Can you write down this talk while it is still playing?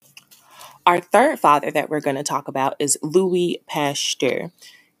Our third father that we're going to talk about is Louis Pasteur.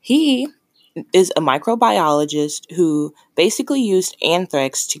 He is a microbiologist who basically used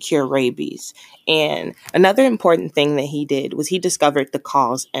anthrax to cure rabies. And another important thing that he did was he discovered the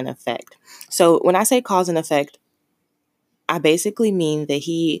cause and effect. So when I say cause and effect, I basically mean that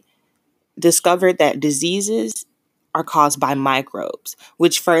he discovered that diseases are caused by microbes,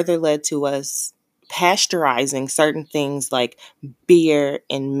 which further led to us pasteurizing certain things like beer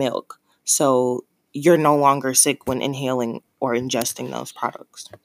and milk. So you're no longer sick when inhaling or ingesting those products.